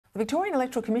The Victorian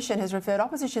Electoral Commission has referred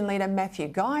opposition leader Matthew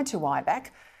Guy to IBAC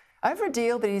over a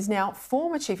deal that his now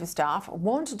former Chief of Staff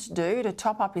wanted to do to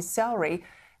top up his salary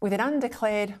with an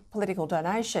undeclared political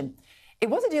donation. It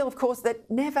was a deal, of course, that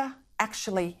never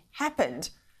actually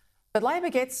happened. But Labor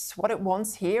gets what it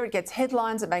wants here. It gets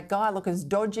headlines that make Guy look as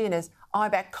dodgy and as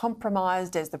IBAC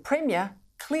compromised as the Premier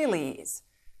clearly is.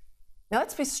 Now,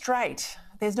 let's be straight.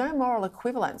 There's no moral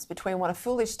equivalence between what a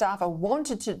foolish staffer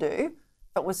wanted to do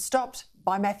but was stopped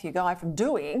by Matthew Guy from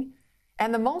doing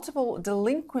and the multiple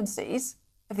delinquencies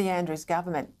of the Andrews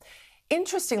government.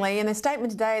 Interestingly, in a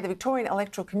statement today, the Victorian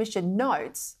Electoral Commission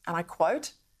notes, and I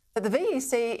quote, that the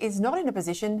VEC is not in a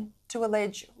position to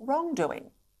allege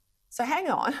wrongdoing. So hang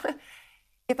on.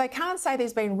 If they can't say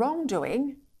there's been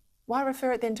wrongdoing, why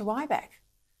refer it then to IBAC?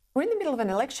 We're in the middle of an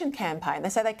election campaign. They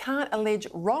say they can't allege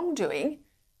wrongdoing,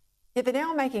 yet they're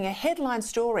now making a headline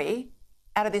story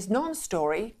out of this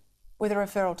non-story with a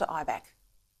referral to IBAC.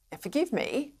 Now, forgive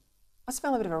me, I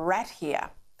smell a bit of a rat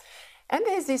here. And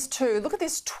there's this too. Look at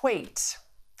this tweet.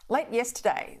 Late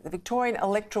yesterday, the Victorian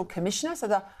Electoral Commissioner, so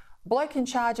the bloke in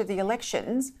charge of the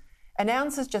elections,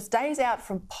 announces just days out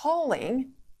from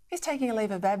polling, he's taking a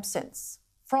leave of absence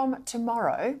from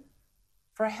tomorrow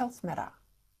for a health matter.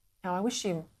 Now, I wish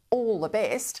him all the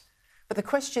best, but the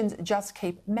questions just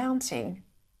keep mounting,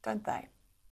 don't they?